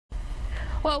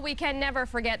Well, we can never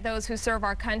forget those who serve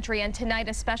our country, and tonight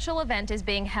a special event is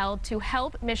being held to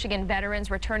help Michigan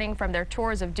veterans returning from their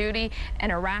tours of duty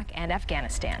in Iraq and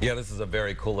Afghanistan. Yeah, this is a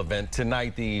very cool event.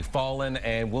 Tonight, the Fallen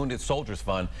and Wounded Soldiers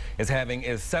Fund is having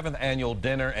its 7th annual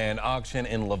dinner and auction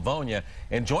in Livonia.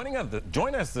 And joining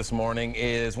us this morning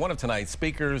is one of tonight's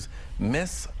speakers,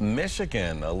 Miss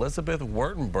Michigan, Elizabeth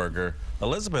Wertenberger.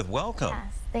 Elizabeth, welcome.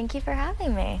 Yes, thank you for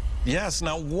having me. Yes,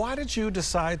 now why did you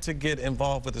decide to get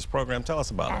involved with this program? Tell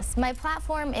us about it. Yes, my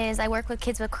platform is I work with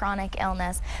kids with chronic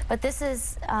illness, but this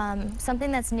is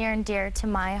something that's near and dear to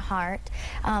my heart.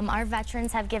 Our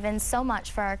veterans have given so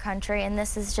much for our country, and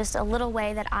this is just a little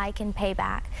way that I can pay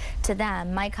back to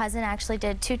them. My cousin actually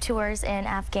did 2 tours in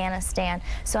Afghanistan,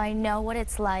 so I know what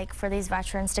it's like for these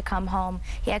veterans to come home.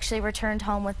 He actually returned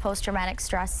home with post-traumatic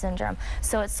stress syndrome,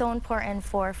 so it's so important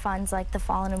for funds like the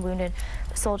Fallen and Wounded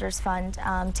Soldiers Fund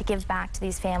to give back to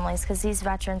these families, because these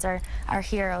veterans are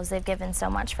heroes. They've given so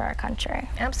much for our country.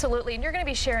 Absolutely, and you're going to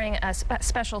be sharing a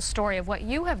special story of what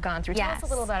you have gone through. Tell us a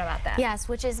little bit about that. Yes,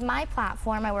 which is my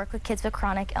platform. I work with kids with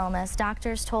chronic illness.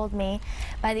 Doctors told me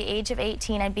by the age of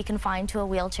 18 I'd be confined to a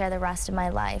wheelchair the rest of my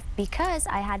life because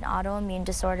I had an autoimmune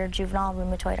disorder, juvenile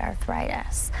rheumatoid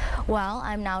arthritis. Well,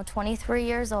 I'm now 23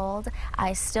 years old.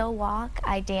 I still walk,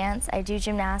 I dance, I do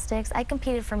gymnastics. I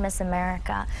competed for Miss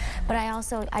America, but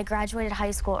I graduated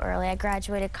high school early. I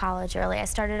graduated college early. I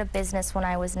started a business when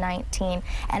I was 19,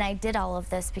 and I did all of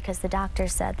this because the doctor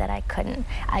said that I couldn't.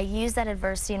 I used that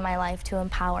adversity in my life to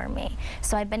empower me.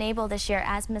 So I've been able this year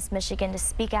as Miss Michigan to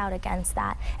speak out against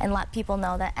that and let people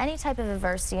know that any type of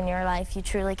adversity in your life, you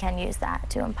truly can use that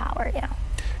to empower you.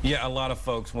 Yeah, a lot of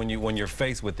folks, when you're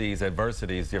faced with these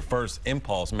adversities, your first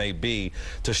impulse may be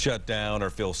to shut down or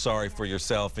feel sorry for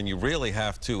yourself, and you really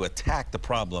have to attack the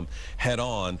problem head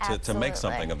on to make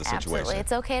something of the situation. Absolutely.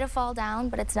 It's okay to fall down,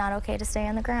 but it's not okay to stay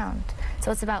on the ground.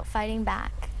 So it's about fighting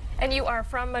back. And you are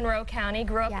from Monroe County,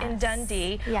 grew up in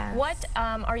Dundee. Yes. What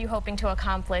are you hoping to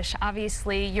accomplish?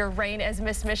 Obviously, your reign as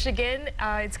Miss Michigan,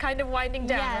 it's kind of winding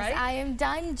down, right? Yes, I am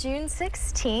done June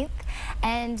 16th,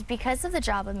 and because of the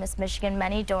job of Miss Michigan,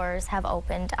 many doors have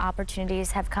opened,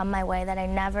 opportunities have come my way that I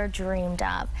never dreamed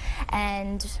of.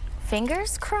 And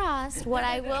fingers crossed, what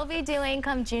I will be doing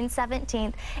come June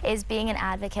 17th is being an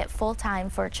advocate full-time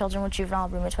for children with juvenile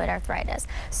rheumatoid arthritis.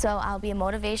 So I'll be a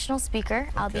motivational speaker.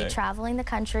 I'll be traveling the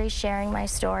country, sharing my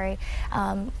story,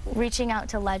 reaching out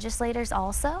to legislators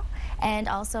also. And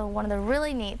also one of the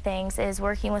really neat things is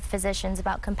working with physicians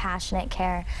about compassionate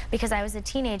care, because I was a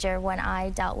teenager when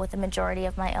I dealt with the majority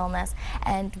of my illness.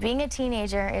 And being a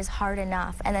teenager is hard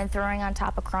enough, and then throwing on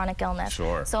top of chronic illness.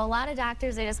 Sure. So a lot of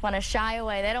doctors, they just want to shy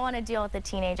away. They don't want to deal with the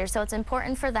teenager, so it's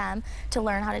important for them to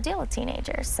learn how to deal with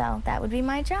teenagers. So that would be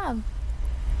my job.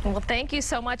 Well, thank you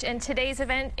so much. And today's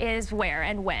event is where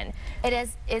and when?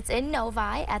 It's in Novi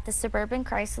at the Suburban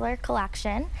Chrysler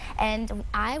Collection, and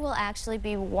I will actually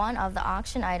be one of the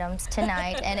auction items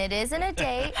tonight. And it isn't a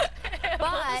date,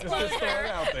 but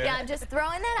yeah, I'm just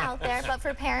throwing that out there. But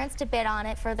for parents to bid on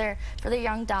it for their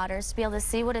young daughters to be able to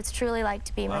see what it's truly like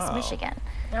to be Miss Michigan.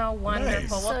 Oh, wonderful.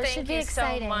 Nice. Well, So thank you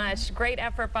so much. Great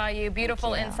effort by you.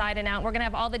 Beautiful inside and out. We're going to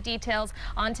have all the details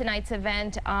on tonight's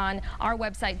event on our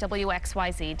website,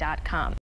 WXYZ.com.